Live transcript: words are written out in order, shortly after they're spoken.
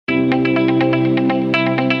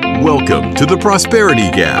Welcome to the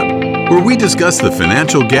Prosperity Gap, where we discuss the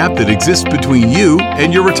financial gap that exists between you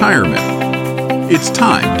and your retirement. It's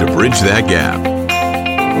time to bridge that gap.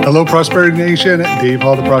 Hello, Prosperity Nation. Dave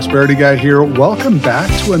Hall, the Prosperity Guy here. Welcome back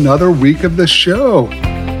to another week of the show.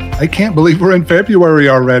 I can't believe we're in February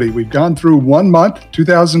already. We've gone through 1 month,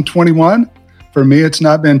 2021. For me, it's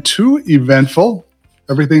not been too eventful.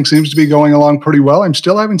 Everything seems to be going along pretty well. I'm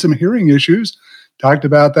still having some hearing issues. Talked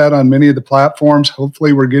about that on many of the platforms.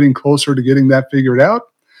 Hopefully, we're getting closer to getting that figured out.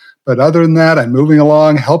 But other than that, I'm moving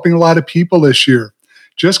along, helping a lot of people this year.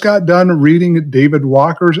 Just got done reading David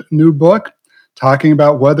Walker's new book, talking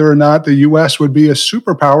about whether or not the U.S. would be a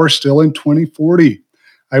superpower still in 2040.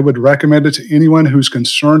 I would recommend it to anyone who's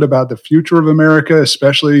concerned about the future of America,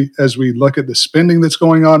 especially as we look at the spending that's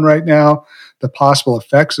going on right now, the possible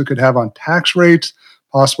effects it could have on tax rates,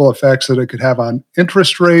 possible effects that it could have on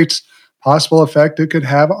interest rates, possible effect it could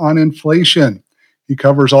have on inflation. He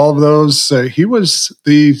covers all of those. He was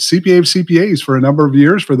the CPA of CPAs for a number of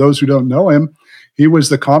years. For those who don't know him, he was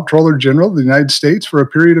the Comptroller General of the United States for a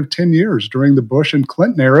period of 10 years during the Bush and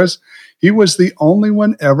Clinton eras. He was the only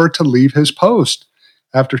one ever to leave his post.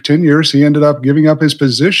 After 10 years, he ended up giving up his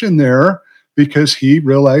position there because he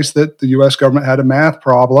realized that the U.S. government had a math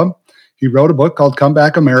problem. He wrote a book called Come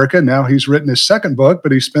Back America. Now he's written his second book,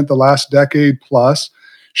 but he spent the last decade plus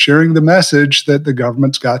sharing the message that the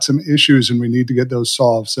government's got some issues and we need to get those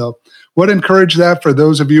solved. So would encourage that for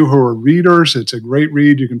those of you who are readers. It's a great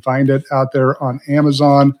read. You can find it out there on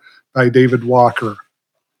Amazon by David Walker.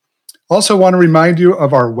 Also want to remind you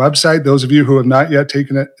of our website, those of you who have not yet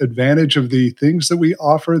taken advantage of the things that we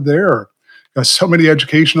offer there. Got so many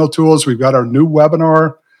educational tools. We've got our new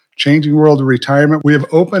webinar, Changing World of Retirement. We have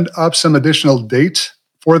opened up some additional dates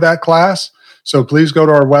for that class. So please go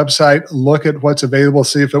to our website, look at what's available,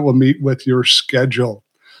 see if it will meet with your schedule.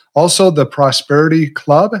 Also, the Prosperity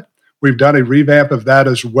Club, we've done a revamp of that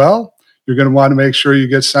as well. You're going to want to make sure you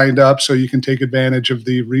get signed up so you can take advantage of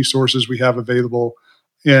the resources we have available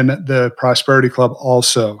in the Prosperity Club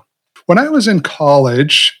also. When I was in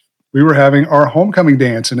college, we were having our homecoming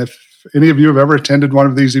dance. And if any of you have ever attended one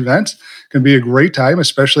of these events, it can be a great time,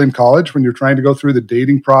 especially in college when you're trying to go through the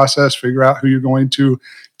dating process, figure out who you're going to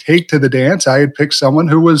take to the dance. I had picked someone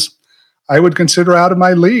who was, I would consider, out of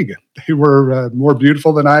my league. They were more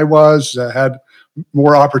beautiful than I was, had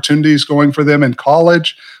more opportunities going for them in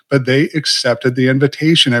college, but they accepted the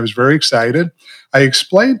invitation. I was very excited. I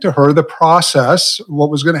explained to her the process, what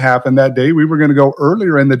was going to happen that day. We were going to go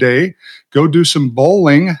earlier in the day, go do some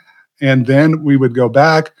bowling, and then we would go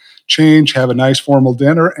back, change, have a nice formal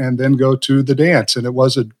dinner, and then go to the dance. And it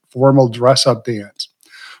was a formal dress-up dance.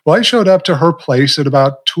 Well, I showed up to her place at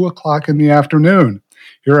about 2 o'clock in the afternoon.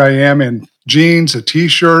 Here I am in jeans, a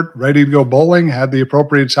t-shirt, ready to go bowling, had the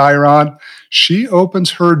appropriate attire on. She opens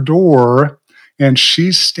her door, and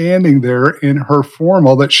she's standing there in her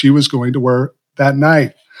formal that she was going to wear that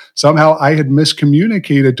night. Somehow I had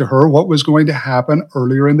miscommunicated to her what was going to happen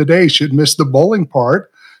earlier in the day. She had missed the bowling part,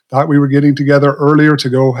 thought we were getting together earlier to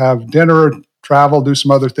go have dinner, travel, do some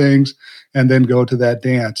other things, and then go to that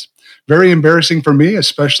dance. Very embarrassing for me,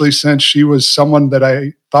 especially since she was someone that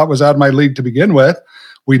I thought was out of my league to begin with.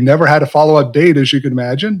 We never had a follow-up date, as you can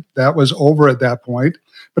imagine. That was over at that point.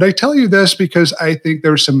 But I tell you this because I think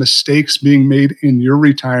there's some mistakes being made in your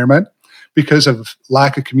retirement because of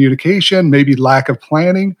lack of communication, maybe lack of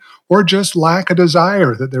planning, or just lack of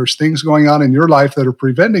desire, that there's things going on in your life that are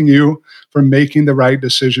preventing you from making the right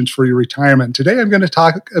decisions for your retirement. Today, I'm going to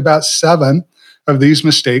talk about 7 of these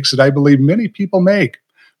mistakes that I believe many people make.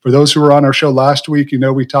 For those who were on our show last week, you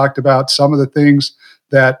know, we talked about some of the things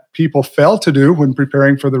that people fail to do when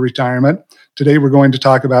preparing for the retirement. Today, we're going to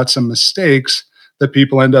talk about some mistakes that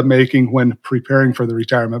people end up making when preparing for the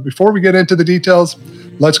retirement. Before we get into the details,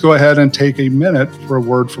 let's go ahead and take a minute for a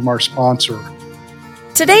word from our sponsor.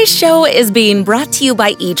 Today's show is being brought to you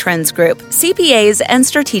by eTrends Group, CPAs and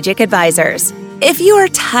strategic advisors. If you are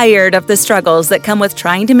tired of the struggles that come with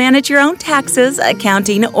trying to manage your own taxes,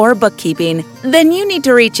 accounting, or bookkeeping, then you need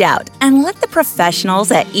to reach out and let the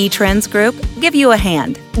professionals at eTrends Group give you a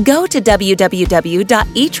hand. Go to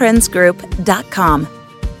www.etrendsgroup.com.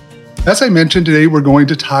 As I mentioned today, we're going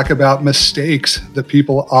to talk about mistakes that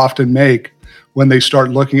people often make when they start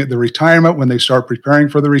looking at the retirement, when they start preparing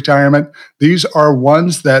for the retirement. These are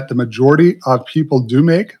ones that the majority of people do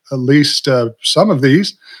make, at least some of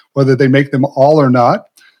these, whether they make them all or not.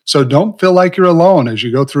 So don't feel like you're alone as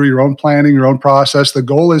you go through your own planning, your own process. The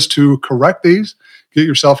goal is to correct these, get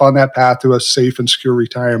yourself on that path to a safe and secure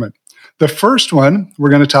retirement. The first one we're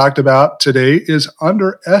going to talk about today is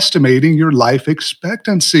underestimating your life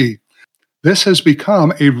expectancy. This has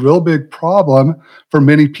become a real big problem for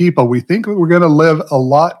many people. We think we're going to live a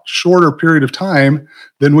lot shorter period of time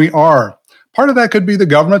than we are. Part of that could be the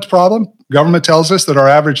government's problem. Government tells us that our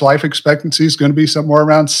average life expectancy is going to be somewhere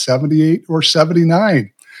around 78 or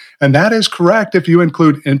 79. And that is correct if you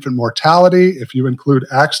include infant mortality, if you include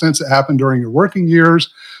accidents that happen during your working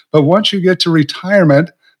years. But once you get to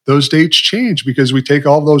retirement, those dates change because we take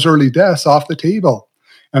all those early deaths off the table.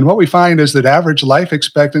 And what we find is that average life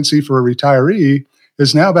expectancy for a retiree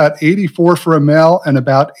is now about 84 for a male and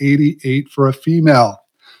about 88 for a female.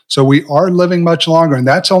 So we are living much longer, and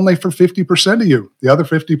that's only for 50% of you. The other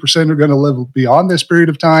 50% are going to live beyond this period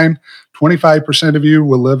of time. 25% of you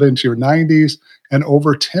will live into your 90s, and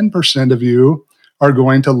over 10% of you are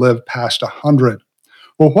going to live past 100.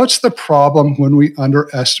 Well, what's the problem when we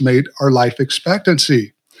underestimate our life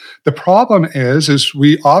expectancy? The problem is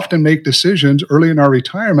we often make decisions early in our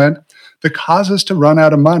retirement that cause us to run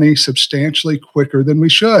out of money substantially quicker than we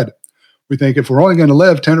should. We think if we're only going to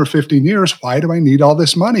live 10 or 15 years, why do I need all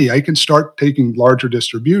this money? I can start taking larger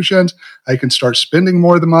distributions. I can start spending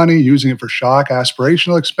more of the money, using it for shock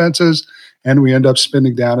aspirational expenses, and we end up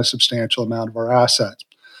spending down a substantial amount of our assets.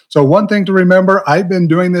 So one thing to remember, I've been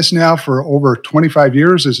doing this now for over 25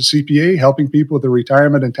 years as a CPA, helping people with their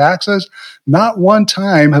retirement and taxes. Not one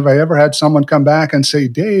time have I ever had someone come back and say,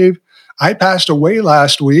 Dave, I passed away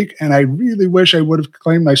last week, and I really wish I would have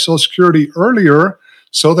claimed my Social Security earlier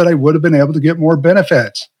so that I would have been able to get more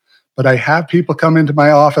benefits. But I have people come into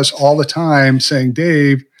my office all the time saying,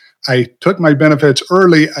 Dave, I took my benefits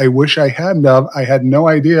early. I wish I hadn't have. I had no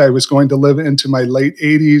idea I was going to live into my late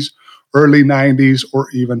 80s, early 90s, or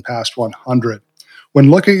even past 100.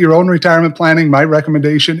 When looking at your own retirement planning, my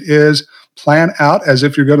recommendation is plan out as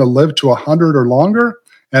if you're going to live to 100 or longer.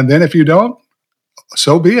 And then if you don't,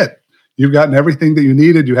 so be it. You've gotten everything that you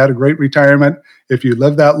needed. You had a great retirement. If you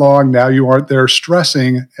live that long, now you aren't there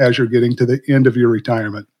stressing as you're getting to the end of your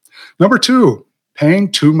retirement. Number 2,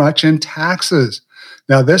 paying too much in taxes.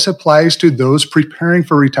 Now, this applies to those preparing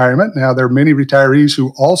for retirement. Now, there are many retirees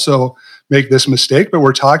who also make this mistake, but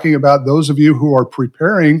we're talking about those of you who are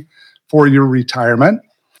preparing for your retirement.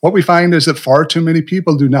 What we find is that far too many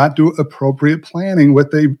people do not do appropriate planning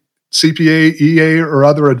with a CPA, EA, or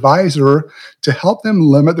other advisor to help them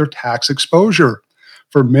limit their tax exposure.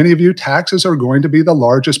 For many of you, taxes are going to be the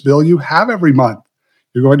largest bill you have every month.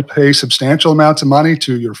 You're going to pay substantial amounts of money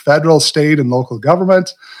to your federal, state, and local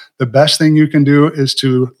governments. The best thing you can do is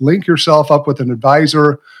to link yourself up with an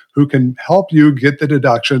advisor who can help you get the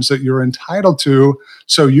deductions that you're entitled to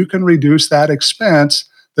so you can reduce that expense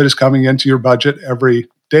that is coming into your budget every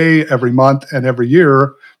day, every month, and every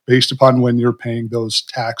year based upon when you're paying those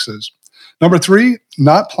taxes. Number 3,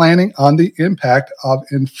 not planning on the impact of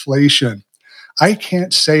inflation. I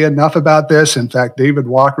can't say enough about this. In fact, David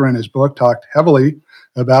Walker in his book talked heavily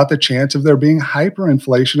about the chance of there being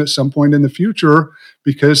hyperinflation at some point in the future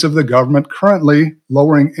because of the government currently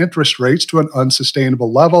lowering interest rates to an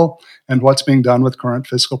unsustainable level and what's being done with current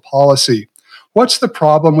fiscal policy. What's the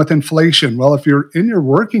problem with inflation? Well, if you're in your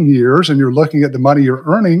working years and you're looking at the money you're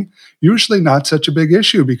earning, usually not such a big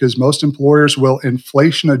issue because most employers will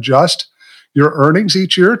inflation adjust your earnings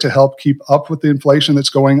each year to help keep up with the inflation that's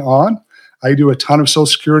going on. I do a ton of Social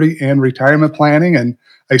Security and retirement planning, and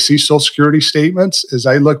I see Social Security statements. As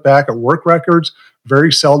I look back at work records,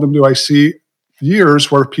 very seldom do I see years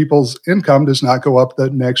where people's income does not go up the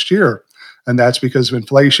next year, and that's because of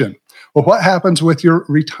inflation. Well, what happens with your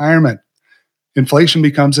retirement? Inflation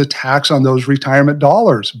becomes a tax on those retirement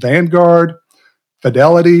dollars. Vanguard,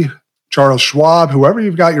 Fidelity, Charles Schwab, whoever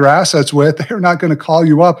you've got your assets with, they're not going to call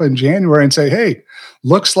you up in January and say, hey,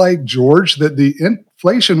 looks like, George, that the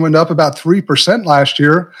inflation went up about 3% last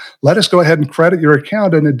year. Let us go ahead and credit your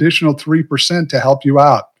account an additional 3% to help you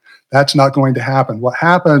out. That's not going to happen. What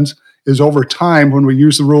happens is over time, when we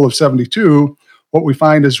use the rule of 72, what we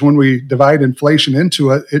find is when we divide inflation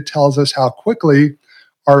into it, it tells us how quickly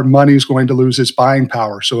our money is going to lose its buying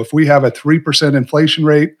power. So if we have a 3% inflation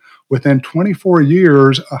rate, within 24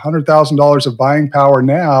 years, $100,000 of buying power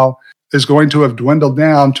now is going to have dwindled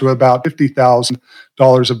down to about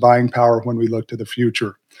 $50,000 of buying power when we look to the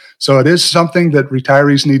future. So it is something that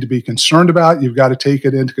retirees need to be concerned about. You've got to take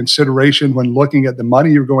it into consideration when looking at the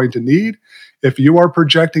money you're going to need. If you are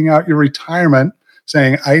projecting out your retirement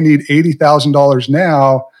saying, I need $80,000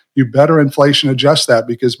 now, you better inflation adjust that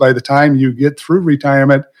because by the time you get through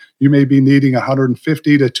retirement, you may be needing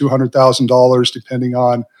 $150,000 to $200,000 depending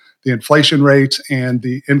on the inflation rates and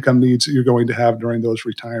the income needs that you're going to have during those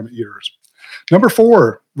retirement years. Number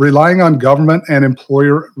 4, relying on government and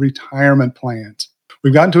employer retirement plans.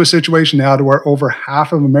 We've gotten to a situation now to where over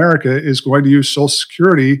half of America is going to use Social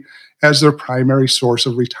Security as their primary source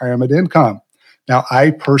of retirement income. Now,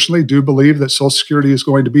 I personally do believe that Social Security is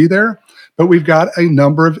going to be there, but we've got a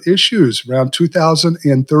number of issues. Around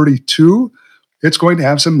 2032, it's going to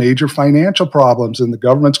have some major financial problems, and the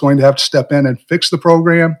government's going to have to step in and fix the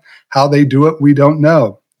program. How they do it, we don't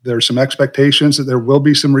know. There's some expectations that there will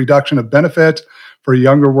be some reduction of benefits for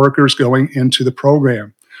younger workers going into the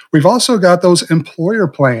program. We've also got those employer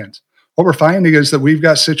plans. What we're finding is that we've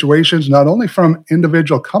got situations not only from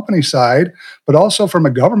individual company side, but also from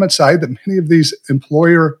a government side, that many of these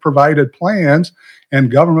employer-provided plans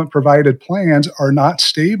and government-provided plans are not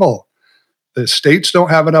stable. The states don't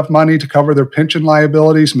have enough money to cover their pension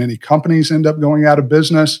liabilities. Many companies end up going out of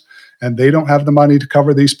business, and they don't have the money to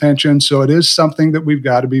cover these pensions. So it is something that we've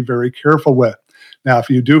got to be very careful with. Now, if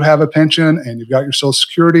you do have a pension and you've got your Social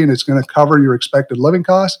Security and it's going to cover your expected living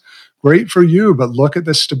costs, great for you, but look at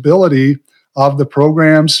the stability of the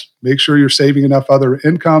programs. Make sure you're saving enough other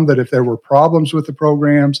income that if there were problems with the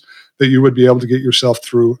programs, that you would be able to get yourself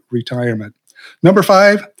through retirement. Number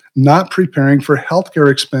 5, not preparing for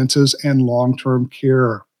healthcare expenses and long-term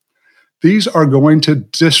care. These are going to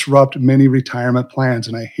disrupt many retirement plans,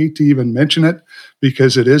 and I hate to even mention it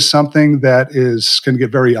because it is something that is going to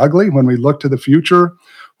get very ugly when we look to the future.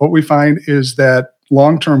 What we find is that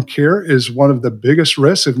long-term care is one of the biggest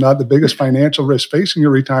risks, if not the biggest financial risk facing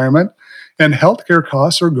your retirement, and healthcare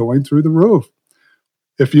costs are going through the roof.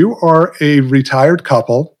 If you are a retired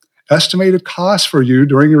couple, estimated costs for you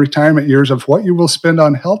during your retirement years of what you will spend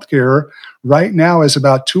on healthcare right now is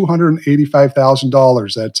about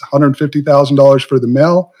 $285,000. That's $150,000 for the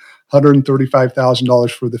male,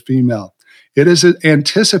 $135,000 for the female. It is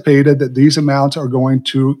anticipated that these amounts are going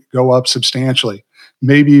to go up substantially,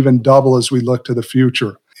 maybe even double as we look to the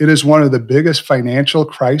future. It is one of the biggest financial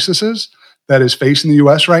crises that is facing the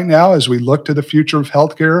U.S. right now as we look to the future of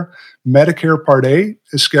healthcare. Medicare Part A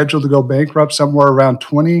is scheduled to go bankrupt somewhere around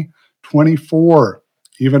 2024,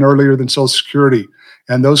 even earlier than Social Security.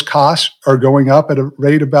 And those costs are going up at a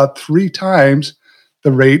rate about 3 times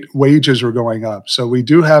the rate wages are going up. So we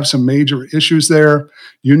do have some major issues there.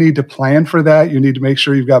 You need to plan for that. You need to make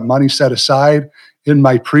sure you've got money set aside. In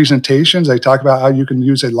my presentations, I talk about how you can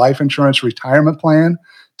use a life insurance retirement plan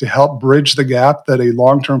to help bridge the gap that a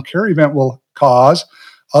long-term care event will cause.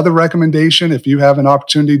 Other recommendation, if you have an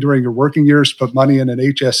opportunity during your working years to put money in an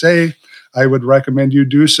HSA, I would recommend you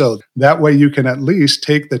do so. That way you can at least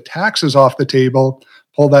take the taxes off the table,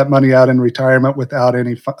 pull that money out in retirement without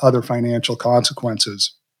any other financial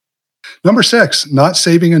consequences. Number 6, not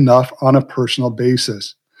saving enough on a personal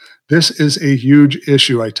basis. This is a huge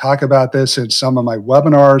issue. I talk about this in some of my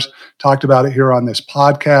webinars, talked about it here on this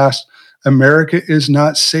podcast. America is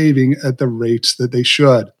not saving at the rates that they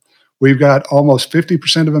should. We've got almost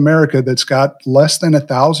 50% of America that's got less than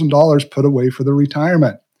 $1,000 put away for the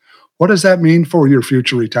retirement. What does that mean for your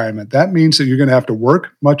future retirement? That means that you're going to have to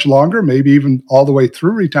work much longer, maybe even all the way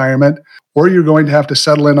through retirement, or you're going to have to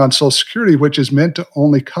settle in on Social Security, which is meant to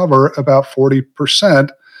only cover about 40%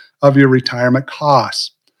 of your retirement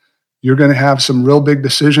costs. You're going to have some real big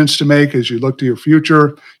decisions to make as you look to your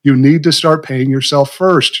future. You need to start paying yourself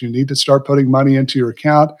first. You need to start putting money into your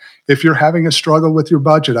account. If you're having a struggle with your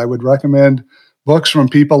budget, I would recommend books from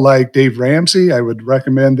people like Dave Ramsey. I would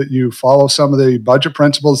recommend that you follow some of the budget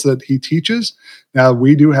principles that he teaches. Now,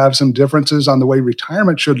 we do have some differences on the way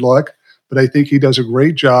retirement should look, but I think he does a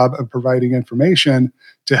great job of providing information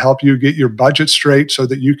to help you get your budget straight so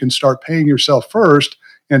that you can start paying yourself first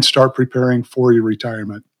and start preparing for your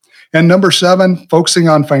retirement. And number 7, focusing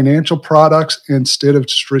on financial products instead of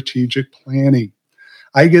strategic planning.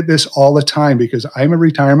 I get this all the time because I'm a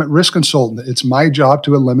retirement risk consultant. It's my job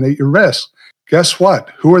to eliminate your risk. Guess what?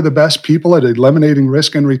 Who are the best people at eliminating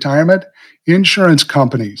risk in retirement? Insurance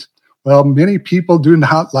companies. Well, many people do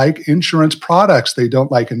not like insurance products. They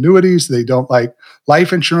don't like annuities. They don't like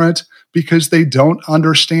life insurance because they don't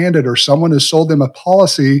understand it, or someone has sold them a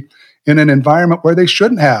policy in an environment where they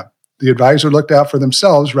shouldn't have. The advisor looked out for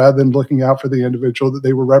themselves rather than looking out for the individual that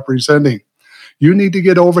they were representing. You need to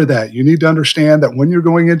get over that. You need to understand that when you're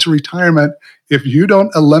going into retirement, if you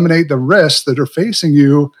don't eliminate the risks that are facing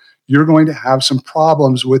you, you're going to have some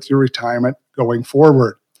problems with your retirement going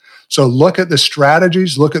forward. So look at the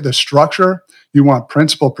strategies, look at the structure. You want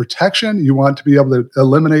principal protection. You want to be able to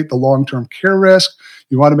eliminate the long-term care risk.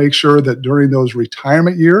 You want to make sure that during those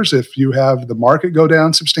retirement years, if you have the market go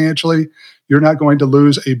down substantially, you're not going to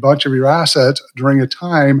lose a bunch of your assets during a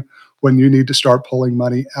time when you need to start pulling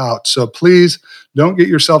money out. So please don't get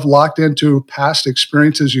yourself locked into past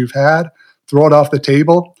experiences you've had. Throw it off the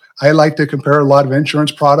table. I like to compare a lot of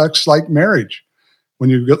insurance products like marriage. When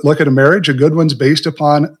you look at a marriage, a good one's based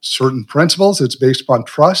upon certain principles. It's based upon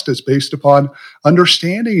trust. It's based upon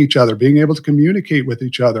understanding each other, being able to communicate with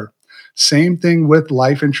each other. Same thing with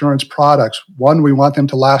life insurance products. One, we want them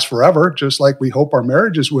to last forever, just like we hope our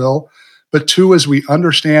marriages will. But two, as we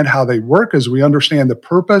understand how they work, as we understand the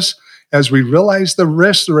purpose, as we realize the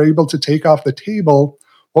risks they're able to take off the table,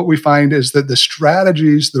 what we find is that the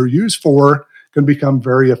strategies they're used for can become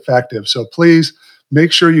very effective. So please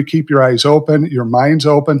make sure you keep your eyes open, your minds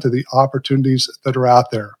open to the opportunities that are out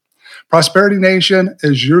there. Prosperity Nation,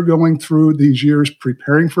 as you're going through these years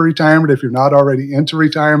preparing for retirement, if you're not already into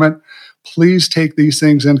retirement, please take these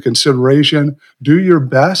things into consideration. Do your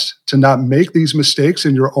best to not make these mistakes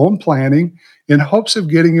in your own planning in hopes of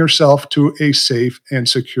getting yourself to a safe and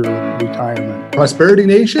secure retirement. Prosperity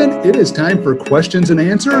Nation, it is time for questions and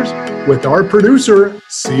answers with our producer,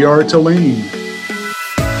 CR Talene.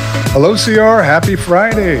 Hello, CR. Happy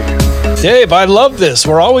Friday. Dave, I love this.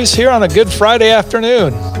 We're always here on a good Friday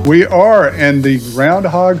afternoon. We are, and the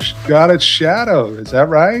groundhog's got its shadow. Is that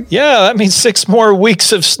right? Yeah, that means 6 more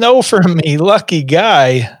weeks of snow for me. Lucky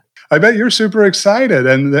guy. I bet you're super excited,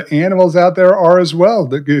 and the animals out there are as well,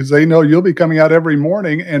 because they know you'll be coming out every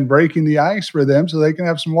morning and breaking the ice for them so they can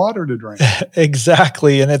have some water to drink.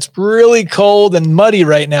 Exactly, and it's really cold and muddy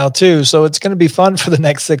right now, too, so it's going to be fun for the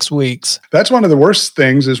next 6 weeks. That's one of the worst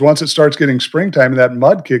things is once it starts getting springtime and that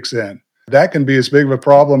mud kicks in. That can be as big of a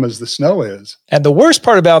problem as the snow is. And the worst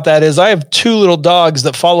part about that is I have 2 little dogs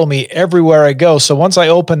that follow me everywhere I go, so once I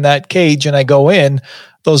open that cage and I go in,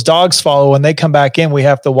 those dogs follow. When they come back in, we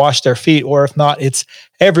have to wash their feet, or if not, it's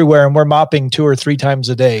everywhere, and we're mopping 2 or 3 times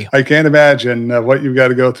a day. I can't imagine what you've got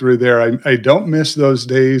to go through there. I don't miss those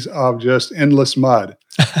days of just endless mud.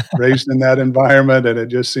 Raised in that environment, and it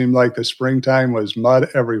just seemed like the springtime was mud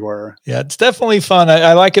everywhere. Yeah, it's definitely fun.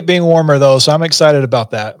 I like it being warmer, though, so I'm excited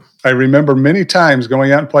about that. I remember many times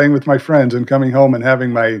going out and playing with my friends and coming home and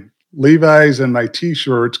having my Levi's and my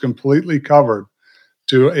T-shirts completely covered,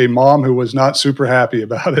 to a mom who was not super happy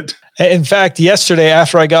about it. In fact, yesterday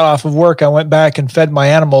after I got off of work, I went back and fed my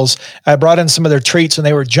animals. I brought in some of their treats and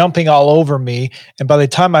they were jumping all over me. And by the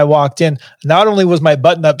time I walked in, not only was my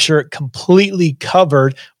button-up shirt completely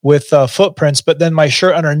covered with footprints, but then my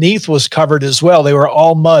shirt underneath was covered as well. They were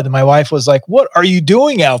all mud. And my wife was like, "What are you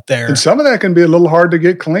doing out there?" And some of that can be a little hard to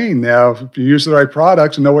get clean. Now, if you use the right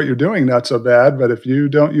products and know what you're doing, not so bad. But if you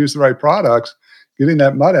don't use the right products, getting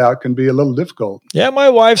that mud out can be a little difficult. Yeah, my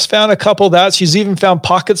wife's found a couple of that. She's even found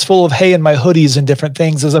pockets full of hay in my hoodies and different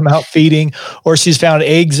things as I'm out feeding, or she's found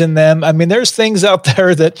eggs in them. I mean, there's things out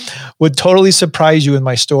there that would totally surprise you in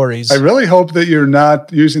my stories. I really hope that you're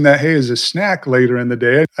not using that hay as a snack later in the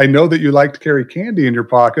day. I know that you like to carry candy in your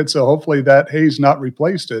pocket, so hopefully that hay's not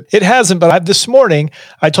replaced it. It hasn't, but this morning,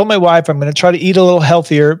 I told my wife I'm going to try to eat a little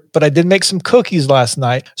healthier, but I did make some cookies last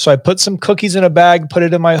night. So I put some cookies in a bag, put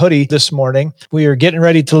it in my hoodie this morning. We were getting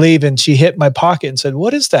ready to leave, and she hit my pocket and said,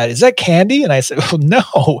 "What is that? Is that candy?" And I said, "Oh,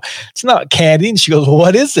 no, it's not candy." And she goes, "Well,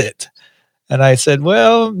 what is it?" And I said,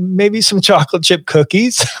 "Well, maybe some chocolate chip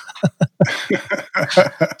cookies."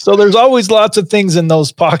 So there's always lots of things in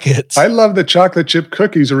those pockets. I love the chocolate chip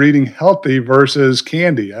cookies are eating healthy versus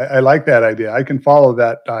candy. I like that idea. I can follow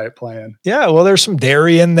that diet plan. Yeah, well, there's some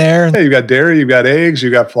dairy in there. Yeah, you've got dairy, you've got eggs,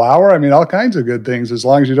 you've got flour. I mean, all kinds of good things as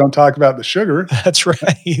long as you don't talk about the sugar. That's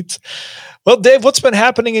right. Well, Dave, what's been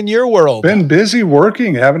happening in your world? Been busy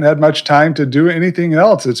working. Haven't had much time to do anything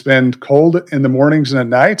else. It's been cold in the mornings and at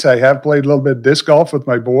nights. I have played a little bit of disc golf with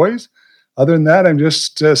my boys. Other than that, I'm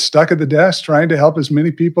just stuck at the desk trying to help as many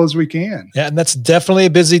people as we can. Yeah, and that's definitely a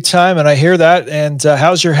busy time, and I hear that. And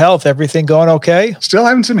how's your health? Everything going okay? Still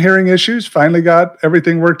having some hearing issues. Finally got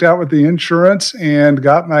everything worked out with the insurance and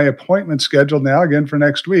got my appointment scheduled now again for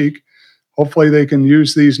next week. Hopefully they can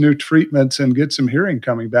use these new treatments and get some hearing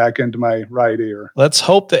coming back into my right ear. Let's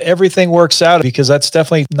hope that everything works out, because that's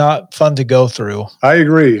definitely not fun to go through. I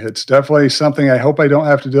agree. It's definitely something I hope I don't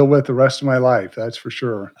have to deal with the rest of my life. That's for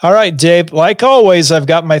sure. All right, Dave. Like always, I've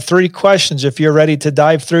got my 3 questions if you're ready to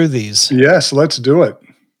dive through these. Yes, let's do it.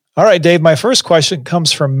 All right, Dave. My first question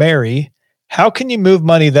comes from Mary. How can you move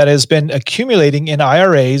money that has been accumulating in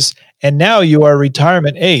IRAs and now you are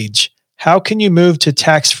retirement age? How can you move to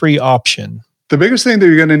tax-free option? The biggest thing that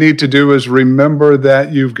you're going to need to do is remember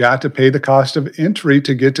that you've got to pay the cost of entry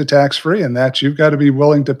to get to tax-free, and that you've got to be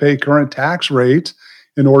willing to pay current tax rates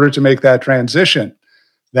in order to make that transition.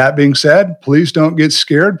 That being said, please don't get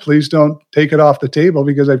scared. Please don't take it off the table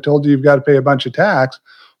because I've told you you've got to pay a bunch of tax.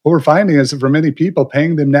 What we're finding is that for many people,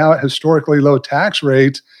 paying them now at historically low tax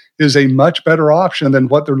rates is a much better option than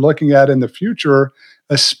what they're looking at in the future,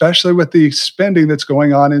 especially with the spending that's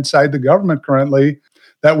going on inside the government currently.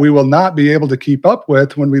 that we will not be able to keep up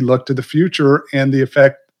with when we look to the future and the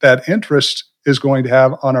effect that interest is going to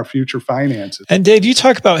have on our future finances. And Dave, you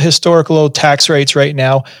talk about historical low tax rates right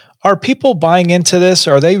now. Are people buying into this?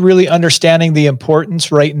 Are they really understanding the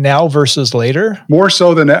importance right now versus later? More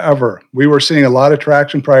so than ever. We were seeing a lot of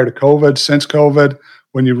traction prior to COVID. Since COVID,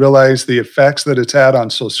 when you realize the effects that it's had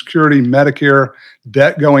on Social Security, Medicare,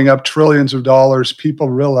 debt going up trillions of dollars,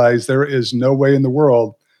 people realize there is no way in the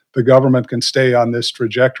world the government can stay on this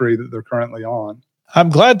trajectory that they're currently on. I'm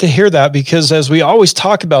glad to hear that, because as we always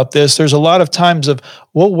talk about this, there's a lot of times of,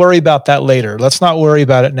 we'll worry about that later. Let's not worry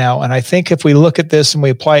about it now. And I think if we look at this and we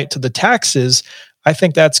apply it to the taxes, I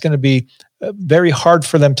think that's going to be very hard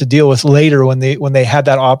for them to deal with later when they had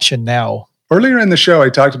that option now. Earlier in the show, I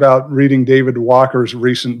talked about reading David Walker's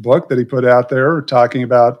recent book that he put out there, talking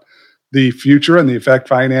about the future and the effect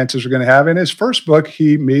finances are going to have. In his first book,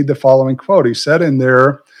 he made the following quote. He said in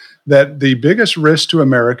there that the biggest risk to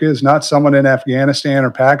America is not someone in Afghanistan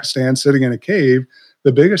or Pakistan sitting in a cave.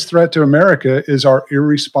 The biggest threat to America is our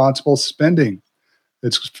irresponsible spending.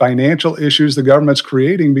 It's financial issues the government's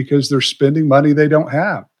creating because they're spending money they don't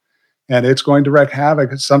have. And it's going to wreak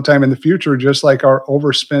havoc sometime in the future, just like our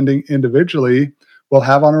overspending individually will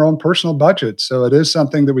have on our own personal budget. So it is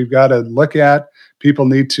something that we've got to look at. People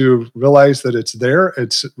need to realize that it's there.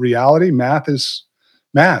 It's reality. Math is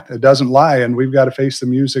math. It doesn't lie, and we've got to face the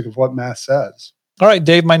music of what math says. All right,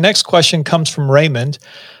 Dave, my next question comes from Raymond.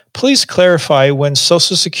 Please clarify when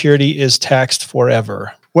Social Security is taxed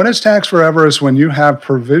forever. When it's taxed forever is when you have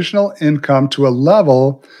provisional income to a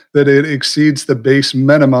level that it exceeds the base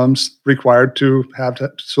minimums required to have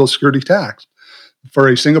Social Security tax. For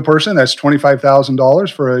a single person, that's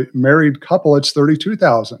 $25,000. For a married couple, it's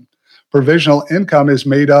 $32,000. Provisional income is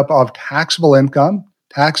made up of taxable income,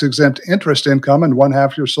 tax-exempt interest income, and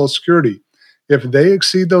 1/2 your Social Security. If they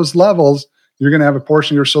exceed those levels, you're going to have a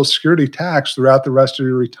portion of your Social Security taxed throughout the rest of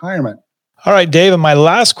your retirement. All right, Dave, and my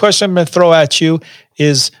last question I'm going to throw at you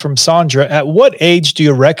is from Sandra. At what age do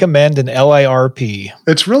you recommend an LIRP?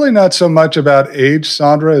 It's really not so much about age,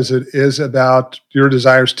 Sandra, as it is about your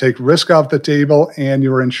desires to take risk off the table and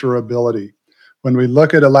your insurability. When we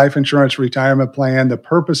look at a life insurance retirement plan, the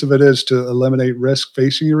purpose of it is to eliminate risk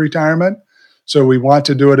facing your retirement. So we want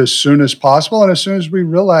to do it as soon as possible and as soon as we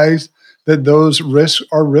realize that those risks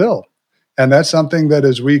are real. And that's something that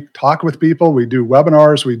as we talk with people, we do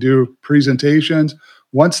webinars, we do presentations.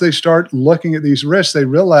 Once they start looking at these risks, they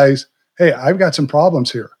realize, hey, I've got some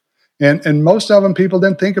problems here. And most of them people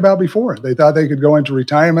didn't think about before. They thought they could go into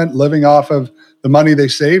retirement living off of the money they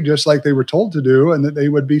saved, just like they were told to do, and that they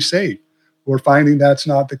would be safe. We're finding that's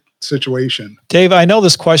not the situation. Dave, I know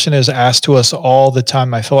this question is asked to us all the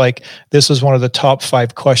time. I feel like this is one of the top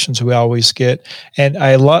 5 questions we always get. And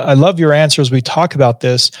I love your answers. We talk about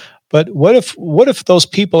this. But what if those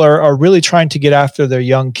people are really trying to get after their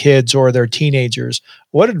young kids or their teenagers?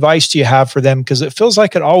 What advice do you have for them? Because it feels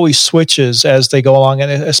like it always switches as they go along, and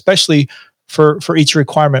especially for each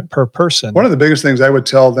requirement per person. One of the biggest things I would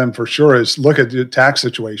tell them for sure is look at your tax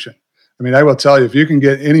situation. I mean, I will tell you, if you can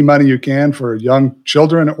get any money you can for young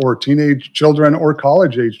children or teenage children or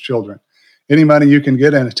college-age children, any money you can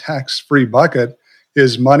get in a tax-free bucket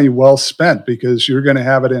is money well spent, because you're going to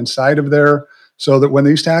have it inside of there so that when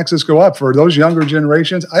these taxes go up for those younger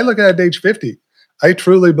generations, I look at age 50. I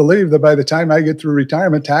truly believe that by the time I get through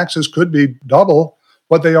retirement, taxes could be double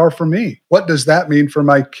what they are for me. What does that mean for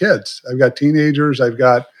my kids? I've got teenagers. I've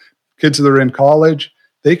got kids that are in college.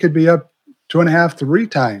 They could be up 2.5, 3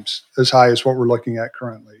 times as high as what we're looking at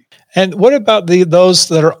currently. And what about those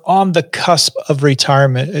that are on the cusp of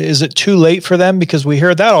retirement? Is it too late for them? Because we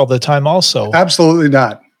hear that all the time also. Absolutely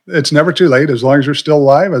not. It's never too late, as long as you're still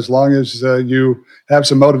alive, as long as you have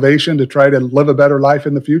some motivation to try to live a better life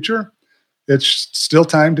in the future. It's still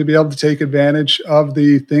time to be able to take advantage of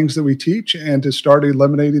the things that we teach and to start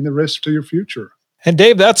eliminating the risk to your future. And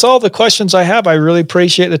Dave, that's all the questions I have. I really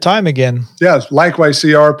appreciate the time again. Yes, likewise,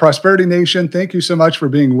 CR. Prosperity Nation, thank you so much for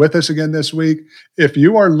being with us again this week. If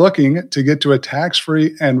you are looking to get to a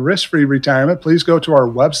tax-free and risk-free retirement, please go to our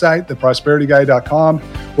website, theprosperityguy.com,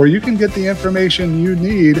 where you can get the information you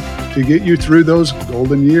need to get you through those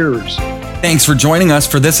golden years. Thanks for joining us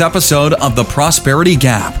for this episode of The Prosperity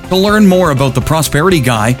Gap. To learn more about The Prosperity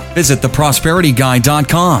Guy, visit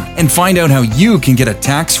theprosperityguy.com and find out how you can get a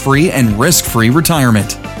tax-free and risk-free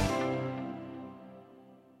retirement.